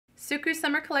SUQQU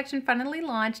Summer collection finally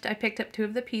launched. I picked up 2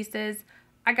 of the pieces.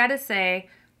 I gotta say,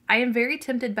 I am very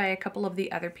tempted by a couple of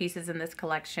the other pieces in this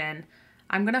collection.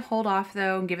 I'm gonna hold off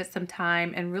though and give it some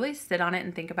time and really sit on it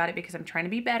and think about it because I'm trying to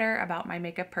be better about my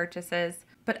makeup purchases.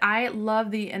 But I love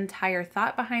the entire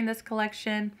thought behind this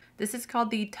collection. This is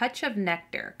called the Touch of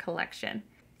Nectar collection.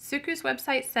 SUQQU's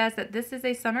website says that this is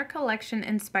a summer collection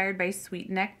inspired by sweet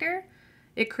nectar.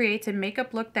 It creates a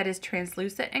makeup look that is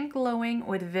translucent and glowing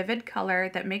with vivid color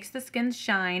that makes the skin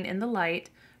shine in the light,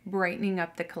 brightening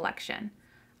up the collection.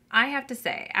 I have to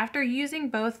say, after using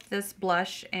both this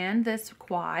blush and this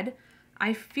quad,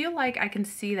 I feel like I can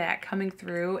see that coming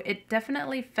through. It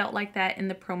definitely felt like that in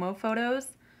the promo photos,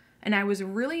 and I was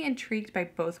really intrigued by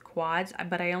both quads,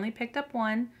 but I only picked up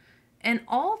one. And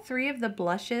all 3 of the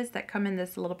blushes that come in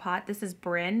this little pot, this is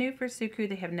brand new for SUQQU.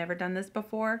 They have never done this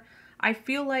before. I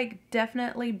feel like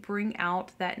definitely bring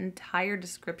out that entire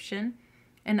description,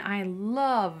 and I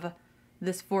love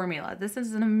this formula. This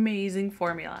is an amazing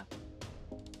formula.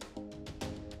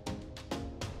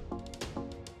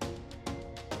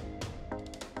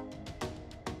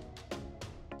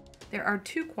 There are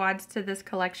 2 quads to this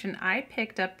collection. I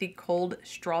picked up the Cold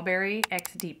Strawberry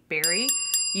X Deep Berry.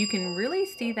 You can really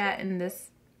see that in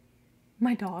this,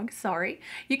 my dog, sorry.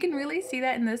 You can really see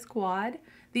that in this quad.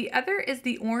 The other is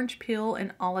the Orange Peel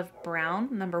and Olive Brown,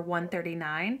 number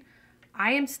 139.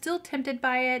 I am still tempted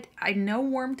by it. I know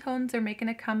warm tones are making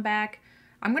a comeback.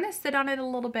 I'm gonna sit on it a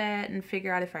little bit and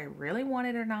figure out if I really want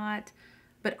it or not.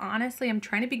 But honestly, I'm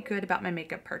trying to be good about my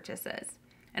makeup purchases.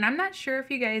 And I'm not sure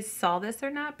if you guys saw this or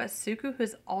not, but SUQQU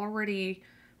has already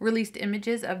released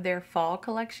images of their fall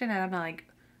collection, and I'm like,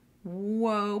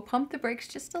 whoa, pump the brakes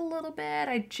just a little bit.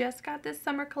 I just got this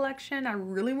summer collection. I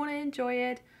really want to enjoy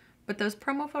it. But those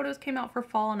promo photos came out for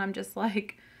fall, and I'm just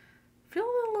like,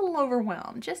 feeling a little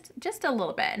overwhelmed, just a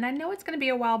little bit. And I know it's going to be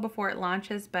a while before it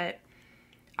launches, but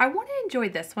I want to enjoy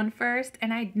this one first.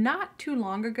 And I not too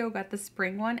long ago got the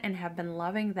spring one and have been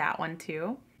loving that one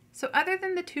too. So other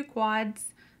than the 2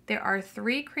 quads, there are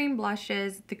 3 cream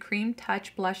blushes, the Cream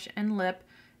Touch Blush and Lip.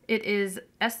 It is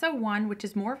SO1, which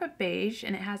is more of a beige,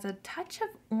 and it has a touch of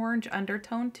orange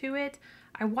undertone to it.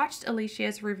 I watched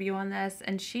Alicia's review on this,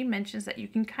 and she mentions that you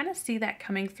can kind of see that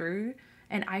coming through,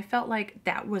 and I felt like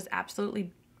that was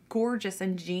absolutely gorgeous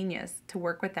and genius to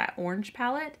work with that orange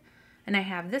palette. And I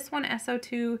have this one,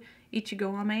 SO2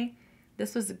 Ichigo Ame.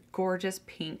 This was a gorgeous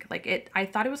pink. I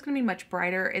thought it was going to be much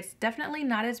brighter. It's definitely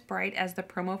not as bright as the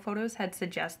promo photos had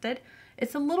suggested.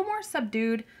 It's a little more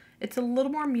subdued. It's a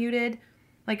little more muted.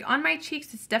 Like on my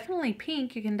cheeks, it's definitely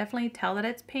pink. You can definitely tell that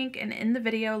it's pink. And in the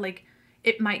video, like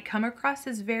it might come across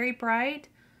as very bright,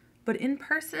 but in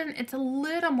person, it's a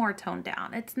little more toned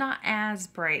down. It's not as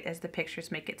bright as the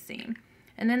pictures make it seem.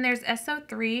 And then there's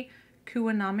SO3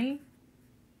 Kuwanami.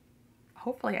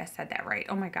 Hopefully I said that right.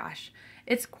 Oh my gosh.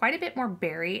 It's quite a bit more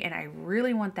berry, and I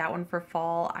really want that one for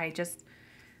fall. I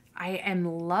am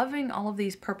loving all of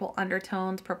these purple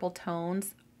undertones, purple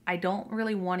tones. I don't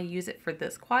really want to use it for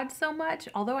this quad so much,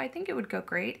 although I think it would go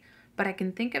great, but I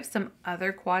can think of some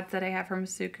other quads that I have from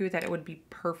SUQQU that it would be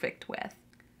perfect with.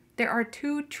 There are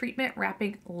 2 treatment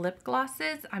wrapping lip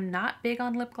glosses. I'm not big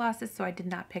on lip glosses, so I did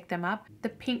not pick them up. The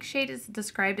pink shade is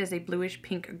described as a bluish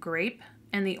pink grape,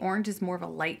 and the orange is more of a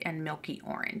light and milky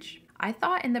orange. I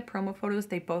thought in the promo photos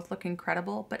they both look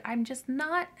incredible, but I'm just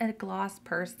not a gloss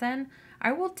person.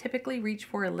 I will typically reach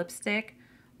for a lipstick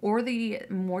or the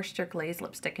Moisture Glaze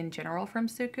lipstick in general from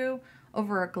SUQQU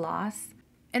over a gloss.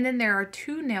 And then there are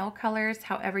 2 nail colors,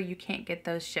 however you can't get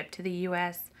those shipped to the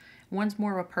US. One's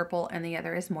more of a purple and the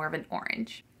other is more of an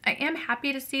orange. I am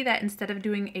happy to see that instead of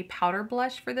doing a powder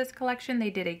blush for this collection, they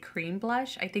did a cream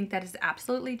blush. I think that is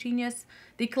absolutely genius.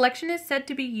 The collection is said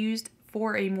to be used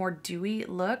for a more dewy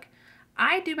look.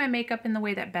 I do my makeup in the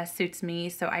way that best suits me,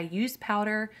 so I use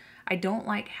powder. I don't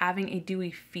like having a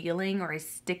dewy feeling or a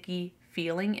sticky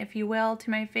feeling, if you will, to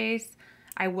my face.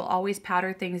 I will always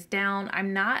powder things down.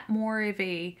 I'm not more of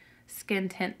a skin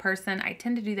tint person. I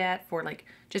tend to do that for like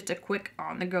just a quick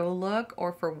on-the-go look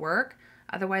or for work.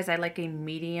 Otherwise, I like a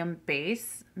medium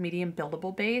base, medium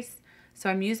buildable base. So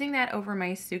I'm using that over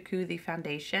my SUQQU, the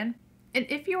foundation. And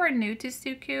if you are new to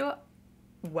SUQQU,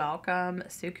 welcome.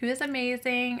 SUQQU is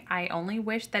amazing. I only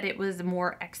wish that it was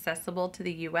more accessible to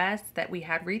the US, that we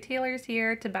had retailers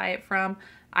here to buy it from.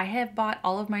 I have bought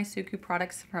all of my SUQQU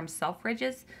products from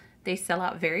Selfridges. They sell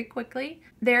out very quickly.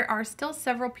 There are still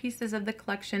several pieces of the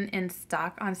collection in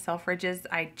stock on Selfridges.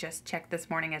 I just checked this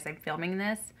morning as I'm filming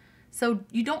this. So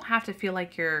you don't have to feel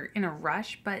like you're in a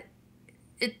rush, but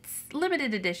it's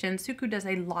limited edition. SUQQU does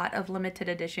a lot of limited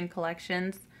edition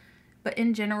collections, but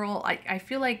in general, I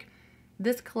feel like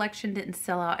this collection didn't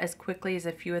sell out as quickly as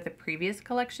a few of the previous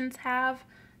collections have.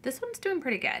 This one's doing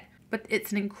pretty good, but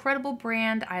it's an incredible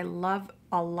brand. I love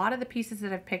a lot of the pieces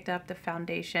that I've picked up, the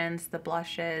foundations, the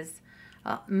blushes.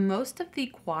 Most of the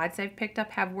quads I've picked up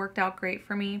have worked out great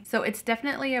for me. So it's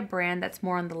definitely a brand that's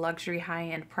more on the luxury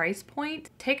high-end price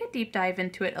point. Take a deep dive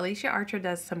into it. Alicia Archer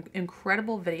does some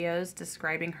incredible videos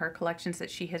describing her collections that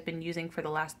she has been using for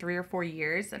the last 3 or 4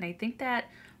 years. And I think that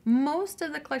most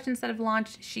of the collections that have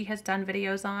launched, she has done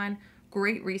videos on.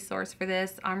 Great resource for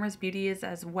this. Amra's Beauty is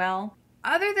as well.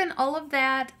 Other than all of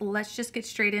that, let's just get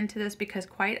straight into this because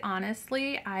quite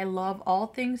honestly, I love all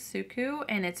things SUQQU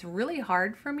and it's really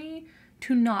hard for me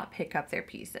to not pick up their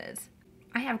pieces.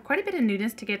 I have quite a bit of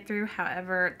newness to get through.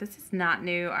 However, this is not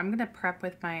new. I'm gonna prep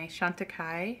with my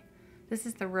Chantecaille. This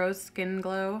is the Rose Skin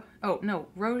Glow. Oh no,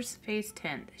 Rose Face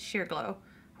Tint, Sheer Glow.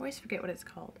 I always forget what it's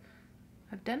called.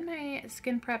 I've done my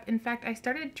skin prep. In fact, I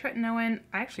started tretinoin.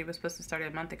 I actually was supposed to start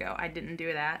it a month ago. I didn't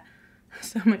do that.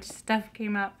 So much stuff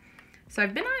came up. So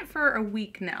I've been on it for a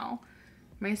week now.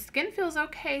 My skin feels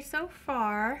okay so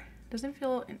far. Doesn't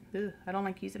feel, ugh, I don't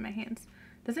like using my hands.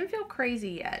 Doesn't feel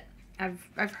crazy yet.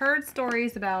 I've heard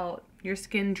stories about your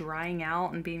skin drying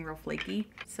out and being real flaky.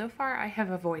 So far I have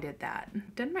avoided that.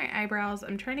 Done my eyebrows.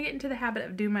 I'm trying to get into the habit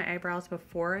of doing my eyebrows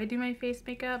before I do my face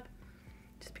makeup.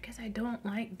 Just because I don't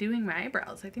like doing my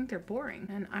eyebrows. I think they're boring.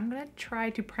 And I'm gonna try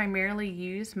to primarily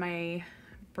use my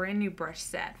brand new brush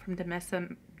set from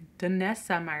Danessa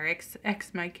Myricks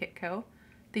X My Kitco,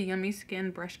 the Yummy Skin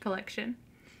brush collection.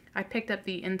 I picked up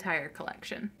the entire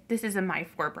collection. This is a My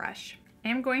 4 brush. I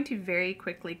am going to very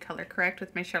quickly color correct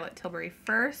with my Charlotte Tilbury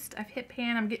first. I've hit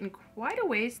pan. I'm getting quite a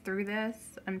ways through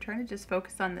this. I'm trying to just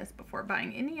focus on this before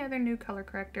buying any other new color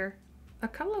corrector. A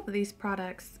couple of these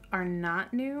products are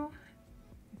not new,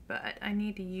 but I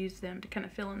need to use them to kind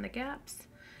of fill in the gaps.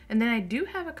 And then I do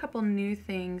have a couple new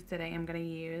things that I am going to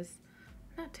use.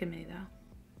 Not too many though.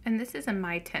 And this is a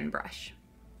My 10 brush.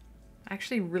 I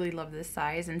actually really love this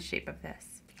size and shape of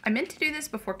this. I meant to do this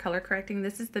before color correcting.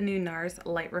 This is the new NARS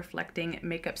Light Reflecting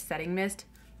Makeup Setting Mist.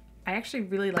 I actually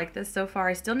really like this so far.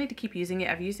 I still need to keep using it.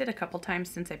 I've used it a couple times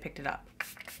since I picked it up.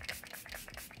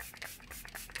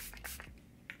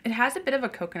 It has a bit of a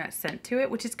coconut scent to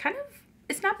it, which is kind of,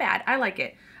 it's not bad. I like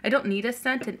it. I don't need a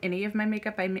scent in any of my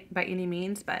makeup by any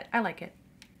means, but I like it.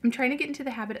 I'm trying to get into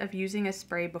the habit of using a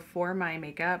spray before my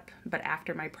makeup, but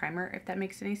after my primer, if that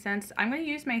makes any sense. I'm going to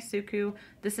use my SUQQU.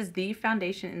 This is the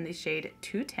foundation in the shade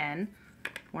 210,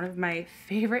 one of my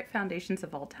favorite foundations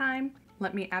of all time.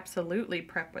 Let me absolutely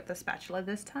prep with the spatula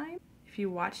this time. If you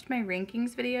watched my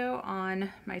rankings video on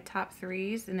my top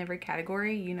 3s in every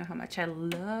category, you know how much I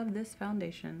love this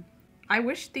foundation. I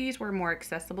wish these were more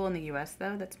accessible in the US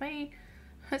though. That's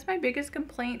my biggest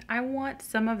complaint. I want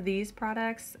some of these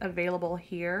products available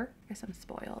here. I guess I'm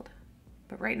spoiled.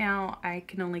 But right now I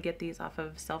can only get these off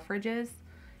of Selfridges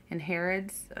and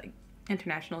Harrods,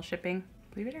 international shipping.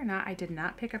 Believe it or not, I did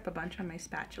not pick up a bunch on my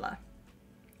spatula.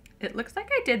 It looks like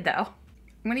I did though.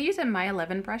 I'm gonna use a My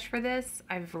 11 brush for this.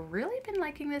 I've really been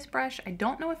liking this brush. I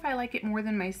don't know if I like it more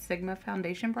than my Sigma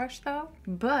foundation brush though,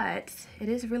 but it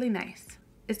is really nice.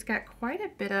 It's got quite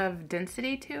a bit of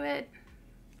density to it.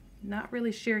 Not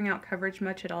really shearing out coverage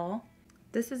much at all.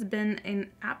 This has been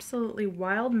an absolutely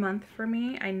wild month for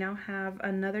me. I now have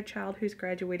another child who's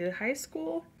graduated high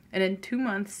school, and in 2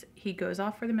 months he goes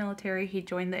off for the military. He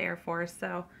joined the Air Force,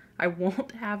 so I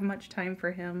won't have much time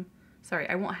for him. Sorry,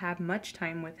 I won't have much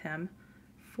time with him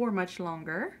for much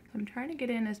longer. I'm trying to get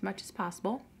in as much as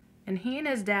possible. And he and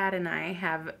his dad and I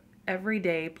have every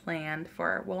day planned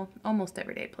for, well, almost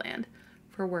every day planned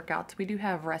for workouts. We do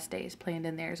have rest days planned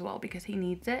in there as well because he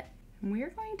needs it. And we are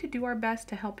going to do our best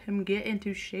to help him get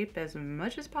into shape as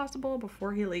much as possible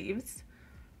before he leaves.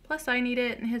 Plus I need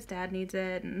it and his dad needs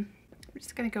it. And I'm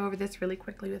just gonna go over this really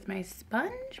quickly with my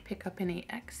sponge, pick up any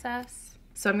excess.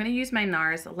 So I'm gonna use my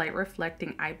NARS Light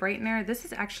Reflecting Eye Brightener. This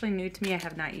is actually new to me. I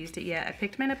have not used it yet. I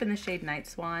picked mine up in the shade Night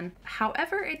Swan.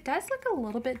 However, it does look a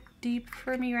little bit deep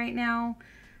for me right now.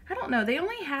 I don't know, they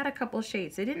only had a couple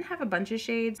shades. They didn't have a bunch of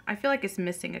shades. I feel like it's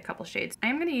missing a couple shades.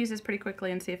 I'm gonna use this pretty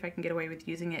quickly and see if I can get away with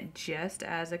using it just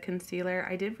as a concealer.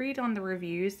 I did read on the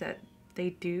reviews that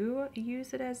they do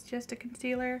use it as just a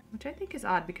concealer, which I think is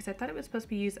odd because I thought it was supposed to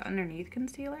be used underneath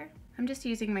concealer. I'm just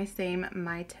using my same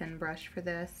My 10 brush for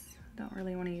this. Don't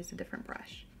really want to use a different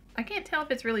brush. I can't tell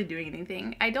if it's really doing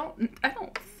anything. I don't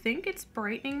think it's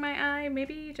brightening my eye.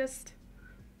 Maybe just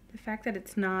the fact that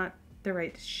it's not the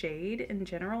right shade in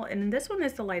general. And this one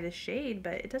is the lightest shade,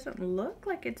 but it doesn't look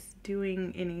like it's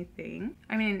doing anything.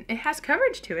 I mean, it has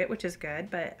coverage to it, which is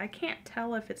good, but I can't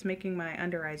tell if it's making my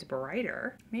under eyes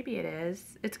brighter. Maybe it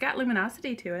is. It's got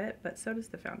luminosity to it, but so does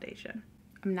the foundation.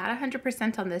 I'm not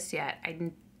 100% on this yet.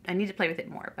 I need to play with it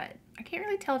more, but I can't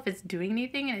really tell if it's doing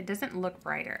anything, and it doesn't look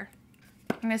brighter.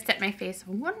 I'm gonna set my face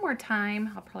one more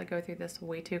time. I'll probably go through this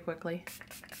way too quickly.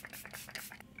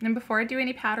 And before I do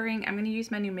any powdering, I'm gonna use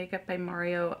my new makeup by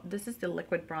Mario. This is the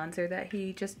liquid bronzer that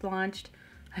he just launched.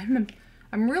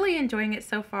 I'm really enjoying it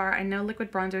so far. I know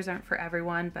liquid bronzers aren't for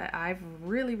everyone, but I've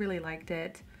really, really liked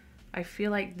it. I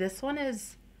feel like this one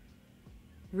is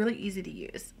really easy to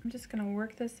use. I'm just gonna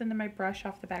work this into my brush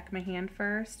off the back of my hand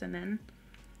first, and then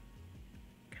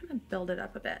kind of build it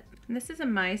up a bit. And this is a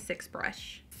My 6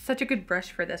 brush. Such a good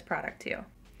brush for this product too.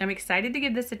 I'm excited to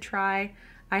give this a try.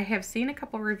 I have seen a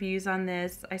couple reviews on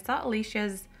this. I saw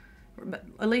Alicia's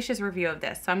review of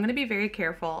this, so I'm gonna be very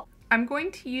careful. I'm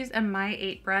going to use a My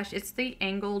 8 brush. It's the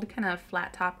angled kind of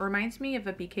flat top. Reminds me of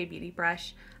a BK Beauty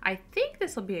brush. I think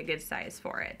this will be a good size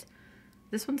for it.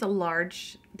 This one's a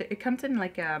large, it comes in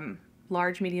like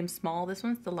large, medium, small. This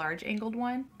one's the large angled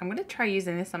one. I'm gonna try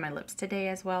using this on my lips today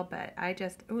as well, but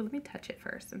let me touch it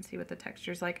first and see what the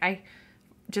texture's like.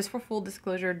 Just for full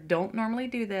disclosure, don't normally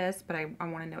do this, but I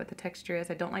wanna know what the texture is.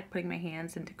 I don't like putting my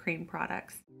hands into cream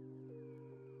products.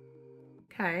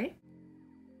 Okay.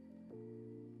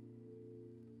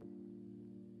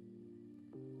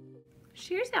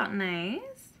 Shears out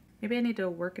nice. Maybe I need to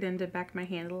work it into the back of my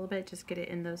hand a little bit, just get it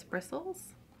in those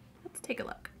bristles. Let's take a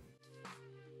look.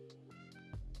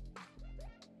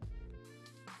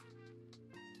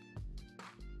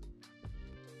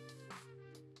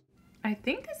 I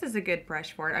think this is a good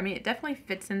brush for it. I mean, it definitely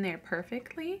fits in there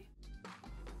perfectly.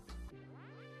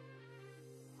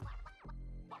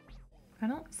 I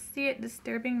don't see it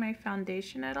disturbing my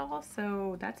foundation at all,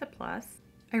 so that's a plus.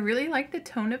 I really like the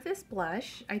tone of this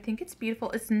blush. I think it's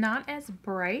beautiful. It's not as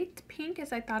bright pink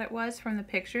as I thought it was from the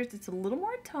pictures. It's a little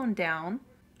more toned down.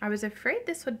 I was afraid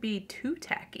this would be too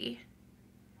tacky,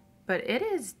 but it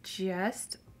is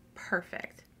just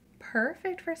perfect.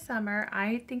 Perfect for summer.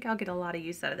 I think I'll get a lot of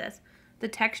use out of this. The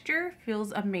texture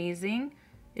feels amazing.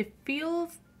 It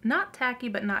feels not tacky,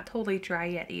 but not totally dry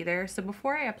yet either. So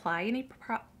before I apply any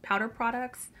powder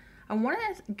products, I want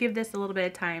to give this a little bit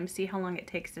of time, see how long it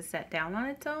takes to set down on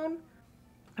its own.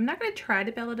 I'm not going to try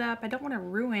to build it up. I don't want to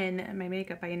ruin my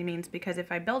makeup by any means, because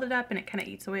if I build it up and it kind of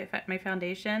eats away at my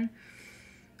foundation,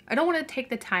 I don't want to take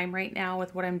the time right now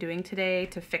with what I'm doing today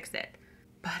to fix it.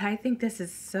 But I think this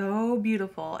is so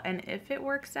beautiful, and if it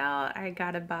works out, I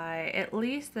gotta buy at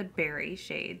least the berry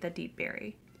shade, the deep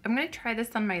berry. I'm gonna try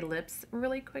this on my lips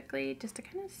really quickly just to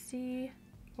kind of see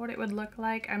what it would look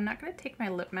like. I'm not gonna take my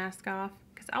lip mask off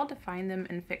because I'll define them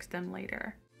and fix them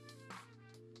later.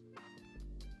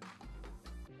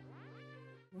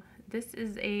 This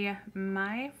is a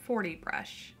My 40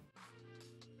 brush.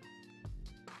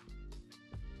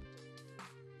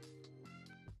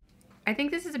 I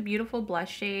think this is a beautiful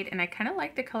blush shade, and I kind of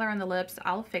like the color on the lips.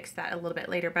 I'll fix that a little bit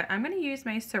later, but I'm going to use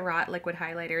my Surratt liquid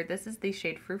highlighter. This is the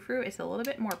shade Frou Frou. It's a little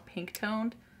bit more pink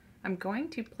toned. I'm going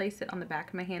to place it on the back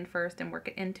of my hand first and work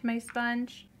it into my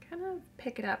sponge. Kind of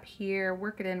pick it up here,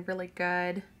 work it in really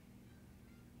good,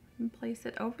 and place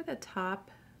it over the top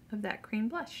of that cream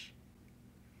blush.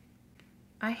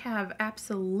 I have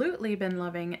absolutely been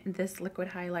loving this liquid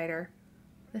highlighter.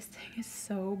 This thing is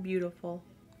so beautiful.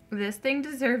 This thing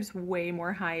deserves way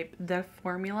more hype. The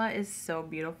formula is so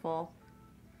beautiful.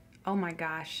 Oh my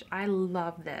gosh, I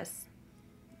love this.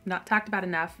 Not talked about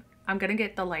enough. I'm gonna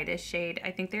get the lightest shade.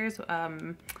 I think there's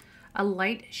a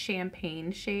light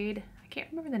champagne shade. I can't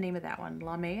remember the name of that one.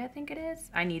 Lame, I think it is.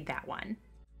 I need that one.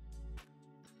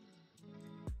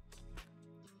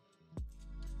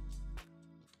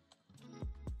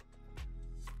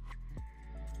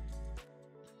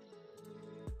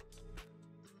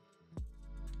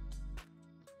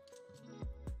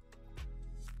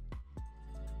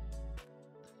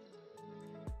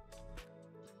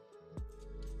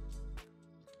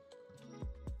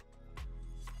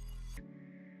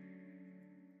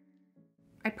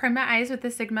 I prime my eyes with the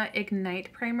Sigma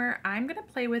Ignite Primer. I'm going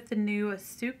to play with the new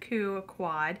SUQQU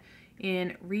Quad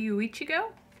in Ryuichigo,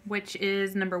 which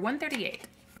is number 138.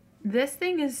 This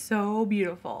thing is so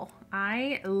beautiful.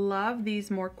 I love these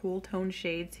more cool tone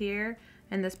shades here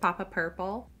and this pop of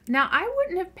purple. Now, I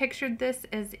wouldn't have pictured this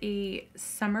as a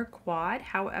summer quad.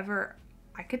 However,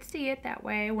 I could see it that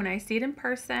way. When I see it in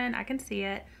person, I can see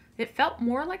it. It felt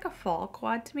more like a fall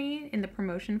quad to me in the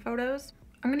promotion photos.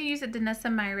 I'm going to use a Danessa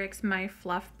Myricks My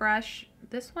Fluff brush.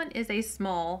 This one is a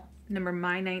small number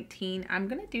My 19, I'm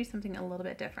gonna do something a little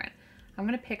bit different. I'm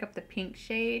gonna pick up the pink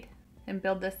shade and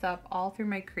build this up all through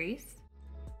my crease.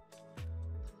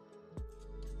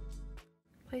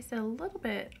 Place it a little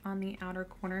bit on the outer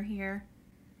corner here.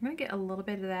 I'm gonna get a little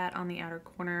bit of that on the outer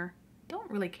corner. Don't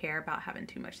really care about having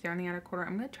too much there on the outer corner.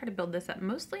 I'm gonna try to build this up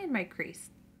mostly in my crease.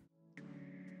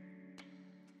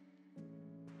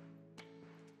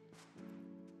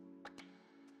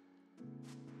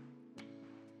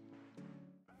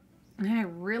 And I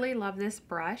really love this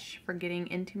brush for getting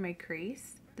into my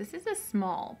crease. This is a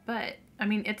small, but I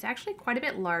mean, it's actually quite a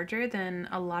bit larger than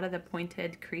a lot of the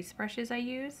pointed crease brushes I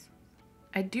use.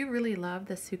 I do really love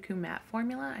the SUQQU matte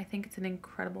formula. I think it's an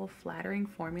incredible flattering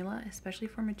formula, especially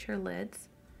for mature lids.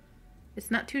 It's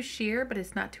not too sheer, but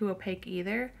it's not too opaque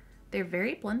either. They're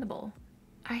very blendable.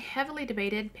 I heavily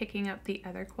debated picking up the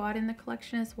other quad in the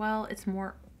collection as well. It's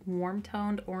more warm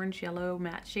toned orange yellow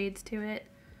matte shades to it.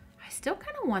 I still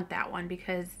kind of want that one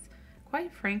because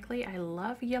quite frankly, I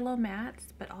love yellow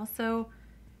mattes, but also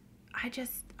I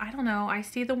don't know. I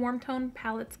see the warm tone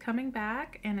palettes coming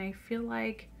back and I feel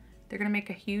like they're gonna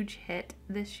make a huge hit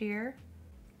this year.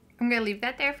 I'm gonna leave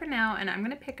that there for now and I'm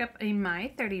gonna pick up a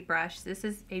My 30 brush. This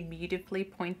is a beautifully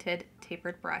pointed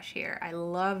tapered brush here. I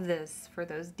love this for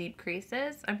those deep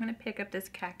creases. I'm gonna pick up this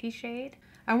khaki shade.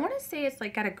 I wanna say it's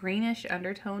like got a greenish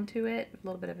undertone to it, a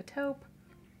little bit of a taupe.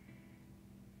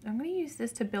 I'm going to use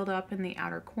this to build up in the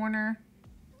outer corner.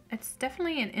 It's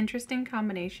definitely an interesting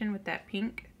combination with that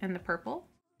pink and the purple.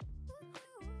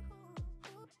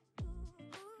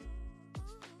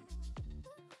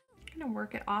 I'm going to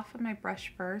work it off of my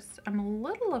brush first. I'm a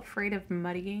little afraid of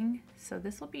muddying, so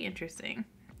this will be interesting.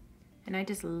 And I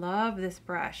just love this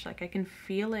brush. Like I can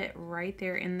feel it right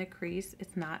there in the crease.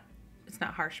 It's not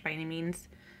harsh by any means,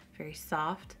 very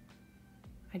soft.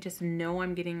 I just know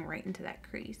I'm getting right into that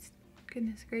crease.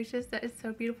 Goodness gracious, that is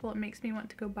so beautiful. It makes me want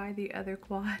to go buy the other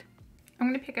quad. I'm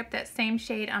going to pick up that same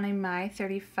shade on a My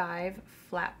 35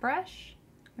 flat brush.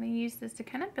 I'm going to use this to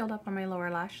kind of build up on my lower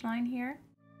lash line here.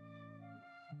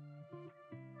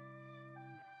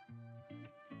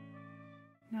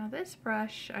 Now this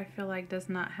brush I feel like does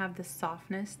not have the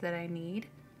softness that I need.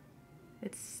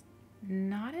 It's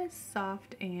not as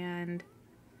soft and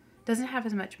doesn't have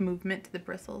as much movement to the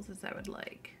bristles as I would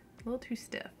like. A little too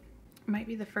stiff. Might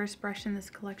be the first brush in this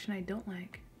collection I don't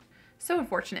like. So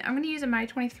unfortunate. I'm going to use a My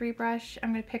 23 brush.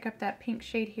 I'm going to pick up that pink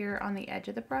shade here on the edge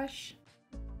of the brush.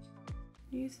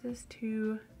 Use this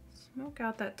to smoke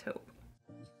out that taupe.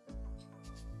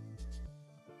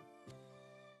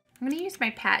 I'm going to use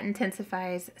my Pat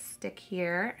Intensifies stick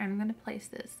here. I'm going to place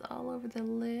this all over the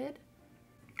lid.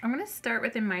 I'm going to start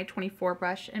with a My 24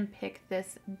 brush and pick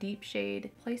this deep shade.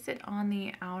 Place it on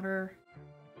the outer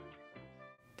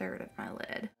third of my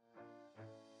lid.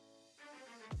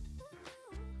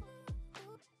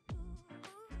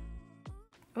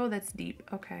 Oh, that's deep.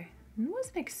 Okay. I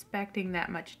wasn't expecting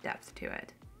that much depth to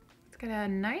it. It's got a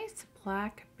nice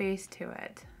black base to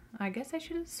it. I guess I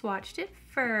should have swatched it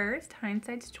first.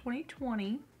 Hindsight's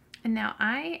 2020. And now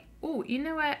oh, you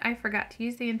know what? I forgot to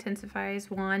use the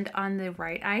Intensifies wand on the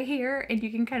right eye here, and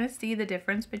you can kind of see the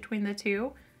difference between the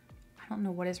two. I don't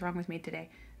know what is wrong with me today.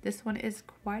 This one is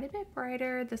quite a bit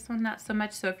brighter. This one not so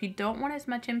much. So if you don't want as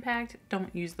much impact,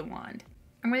 don't use the wand.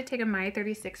 I'm going to take a My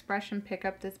 36 brush and pick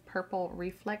up this purple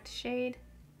Reflect shade.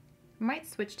 I might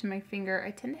switch to my finger.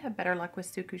 I tend to have better luck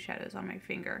with SUQQU shadows on my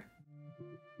finger.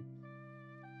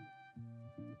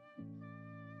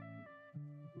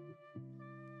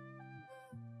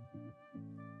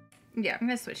 Yeah, I'm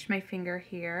going to switch to my finger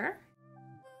here.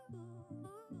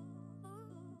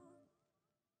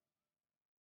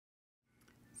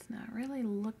 It's not really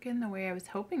looking the way I was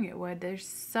hoping it would. There's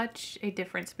such a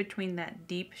difference between that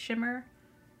deep shimmer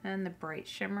and the bright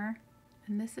shimmer.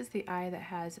 And this is the eye that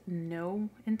has no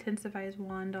Intensifies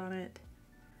wand on it.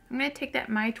 I'm going to take that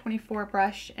My 24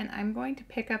 brush and I'm going to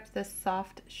pick up this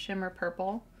soft shimmer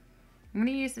purple. I'm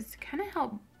going to use this to kind of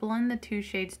help blend the two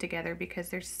shades together because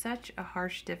there's such a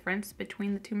harsh difference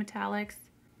between the two metallics.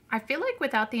 I feel like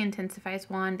without the Intensifies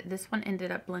wand, this one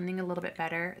ended up blending a little bit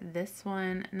better. This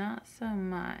one, not so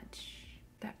much.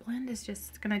 That blend is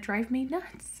just going to drive me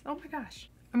nuts. Oh my gosh.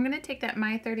 I'm going to take that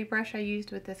My 30 brush I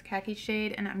used with this khaki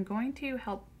shade and I'm going to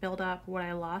help build up what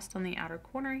I lost on the outer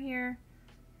corner here.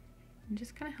 And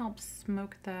just kind of help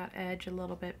smoke that edge a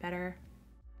little bit better.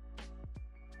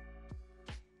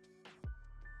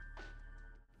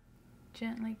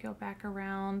 Gently go back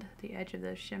around the edge of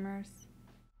those shimmers.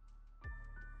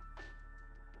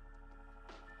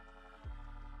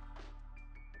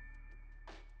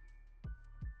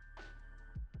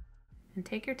 And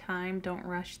take your time, don't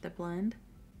rush the blend.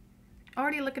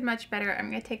 Already looking much better. I'm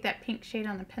going to take that pink shade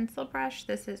on the pencil brush.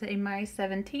 This is a My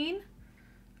 17.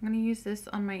 I'm going to use this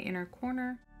on my inner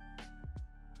corner.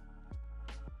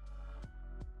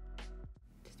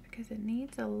 Just because it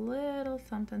needs a little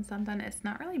something something. It's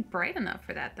not really bright enough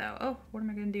for that though. Oh, what am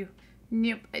I going to do?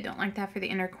 Nope, I don't like that for the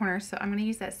inner corner. So I'm going to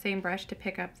use that same brush to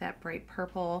pick up that bright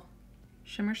purple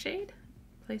shimmer shade.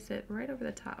 Place it right over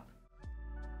the top.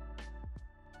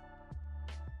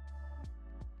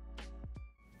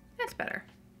 That's better.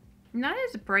 Not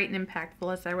as bright and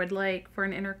impactful as I would like for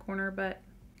an inner corner, but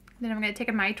then I'm going to take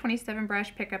a My 27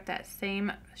 brush, pick up that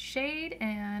same shade,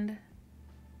 and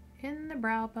in the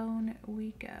brow bone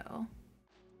we go.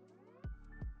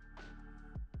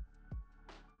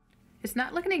 It's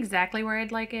not looking exactly where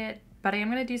I'd like it, but I am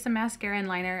going to do some mascara and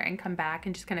liner and come back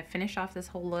and just kind of finish off this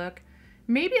whole look.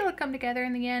 Maybe it'll come together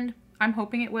in the end. I'm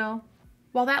hoping it will.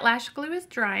 While that lash glue is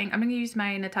drying, I'm going to use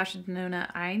my Natasha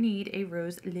Denona I Need a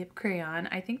Rose Lip Crayon.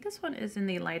 I think this one is in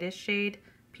the lightest shade,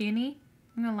 Peony.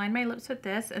 I'm going to line my lips with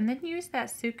this and then use that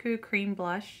SUQQU cream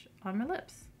blush on my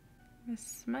lips. I'm going to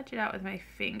smudge it out with my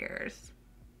fingers.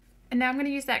 And now I'm going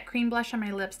to use that cream blush on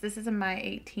my lips. This is a My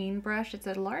 18 brush. It's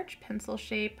a large pencil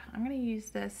shape. I'm going to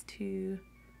use this to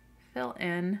fill in,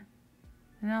 and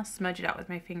then I'll smudge it out with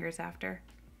my fingers after.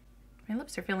 My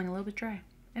lips are feeling a little bit dry,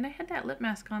 and I had that lip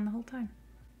mask on the whole time.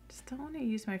 Just don't want to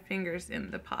use my fingers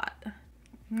in the pot.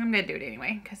 I'm going to do it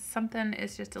anyway, because something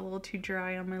is just a little too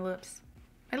dry on my lips.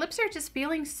 My lips are just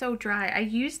feeling so dry. I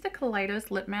used the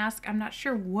Kaleidos lip mask. I'm not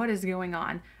sure what is going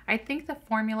on. I think the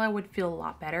formula would feel a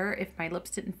lot better if my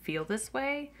lips didn't feel this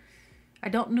way. I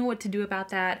don't know what to do about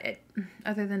that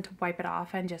other than to wipe it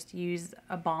off and just use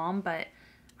a balm, but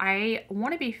I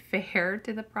want to be fair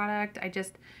to the product.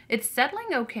 It's settling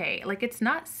okay. Like, it's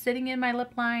not sitting in my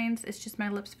lip lines. It's just my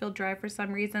lips feel dry for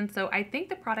some reason. So I think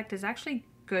the product is actually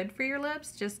good for your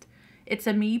lips. Just, it's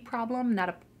a me problem, not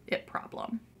a it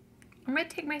problem. I'm going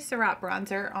to take my Ciroc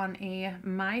bronzer on a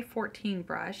My 14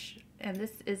 brush, and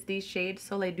this is the shade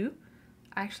Soleil Doux.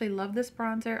 I actually love this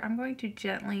bronzer. I'm going to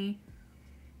gently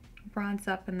bronze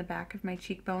up in the back of my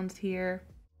cheekbones here.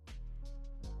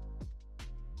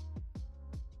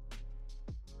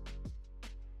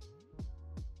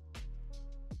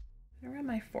 Around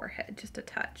my forehead, just a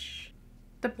touch.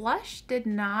 The blush did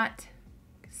not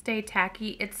stay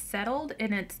tacky. It's settled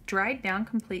and it's dried down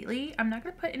completely. I'm not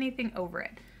going to put anything over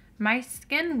it. My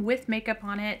skin with makeup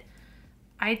on it,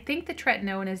 I think the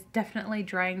tretinoin is definitely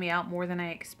drying me out more than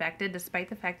I expected, despite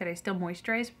the fact that I still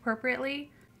moisturize appropriately.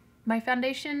 My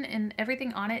foundation and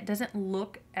everything on it doesn't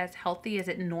look as healthy as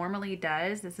it normally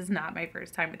does. This is not my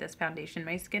first time with this foundation.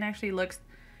 My skin actually looks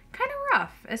kind of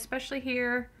rough, especially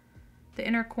here, the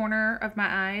inner corner of my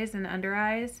eyes and under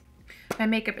eyes. My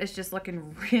makeup is just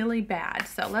looking really bad.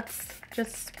 So let's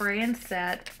just spray and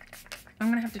set. I'm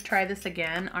gonna have to try this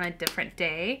again on a different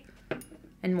day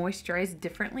and moisturize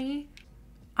differently.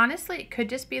 Honestly, it could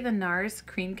just be the NARS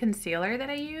cream concealer that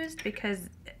I used,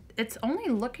 because it's only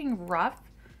looking rough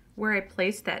where I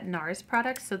placed that NARS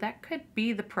product, so that could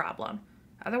be the problem.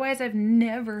 Otherwise, I've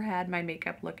never had my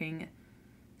makeup looking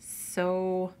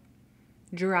so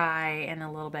dry and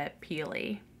a little bit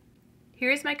peely.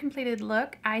 Here's my completed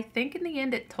look. I think in the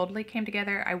end it totally came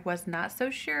together. I was not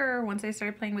so sure once I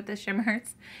started playing with the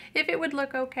shimmers if it would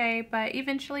look okay, but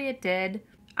eventually it did.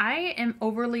 I am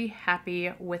overly happy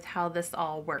with how this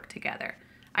all worked together.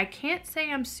 I can't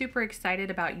say I'm super excited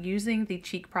about using the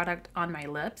cheek product on my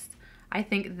lips. I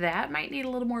think that might need a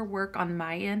little more work on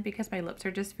my end because my lips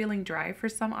are just feeling dry for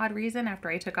some odd reason after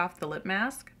I took off the lip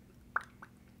mask.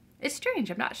 It's strange,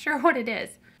 I'm not sure what it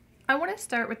is. I want to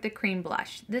start with the cream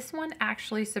blush. This one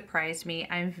actually surprised me.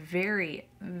 I'm very,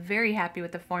 very happy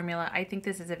with the formula. I think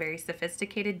this is a very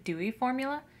sophisticated, dewy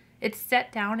formula. It's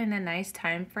set down in a nice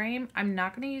time frame. I'm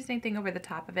not going to use anything over the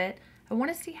top of it. I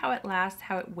want to see how it lasts,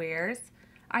 how it wears.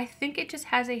 I think it just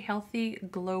has a healthy,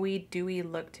 glowy, dewy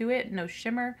look to it, no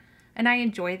shimmer, and I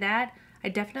enjoy that. I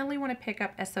definitely want to pick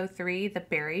up SO3, the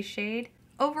berry shade.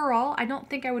 Overall, I don't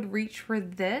think I would reach for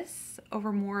this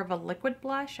over more of a liquid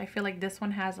blush. I feel like this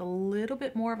one has a little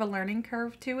bit more of a learning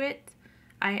curve to it.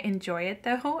 I enjoy it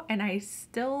though, and I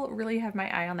still really have my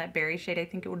eye on that berry shade. I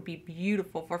think it would be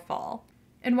beautiful for fall.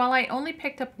 And while I only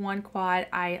picked up one quad,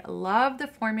 I love the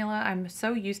formula. I'm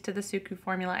so used to the SUQQU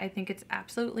formula. I think it's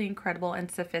absolutely incredible and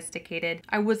sophisticated.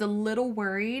 I was a little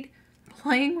worried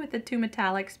playing with the two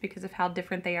metallics because of how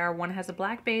different they are. One has a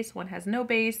black base, one has no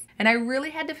base, and I really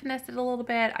had to finesse it a little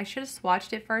bit. I should have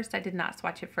swatched it first. I did not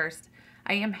swatch it first.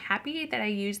 I am happy that I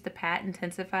used the Pat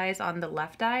Intensifies on the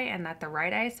left eye and not the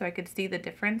right eye, so I could see the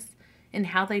difference in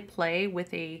how they play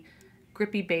with a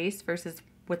grippy base versus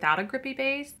without a grippy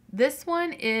base. This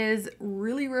one is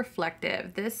really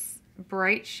reflective. This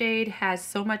bright shade has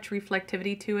so much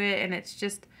reflectivity to it, and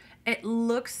it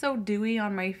looks so dewy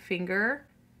on my finger,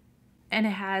 and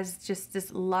it has just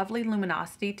this lovely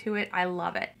luminosity to it. I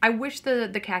love it. I wish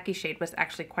the khaki shade was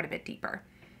actually quite a bit deeper.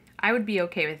 I would be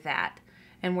okay with that.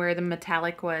 And where the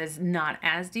metallic was not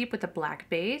as deep with the black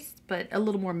base, but a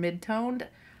little more mid-toned,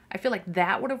 I feel like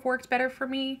that would have worked better for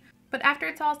me. But after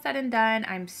it's all said and done,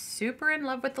 I'm super in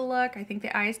love with the look. I think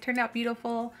the eyes turned out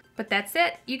beautiful. But that's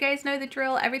it. You guys know the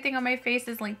drill. Everything on my face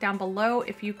is linked down below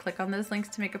if you click on those links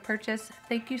to make a purchase.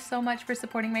 Thank you so much for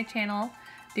supporting my channel.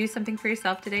 Do something for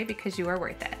yourself today because you are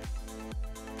worth it.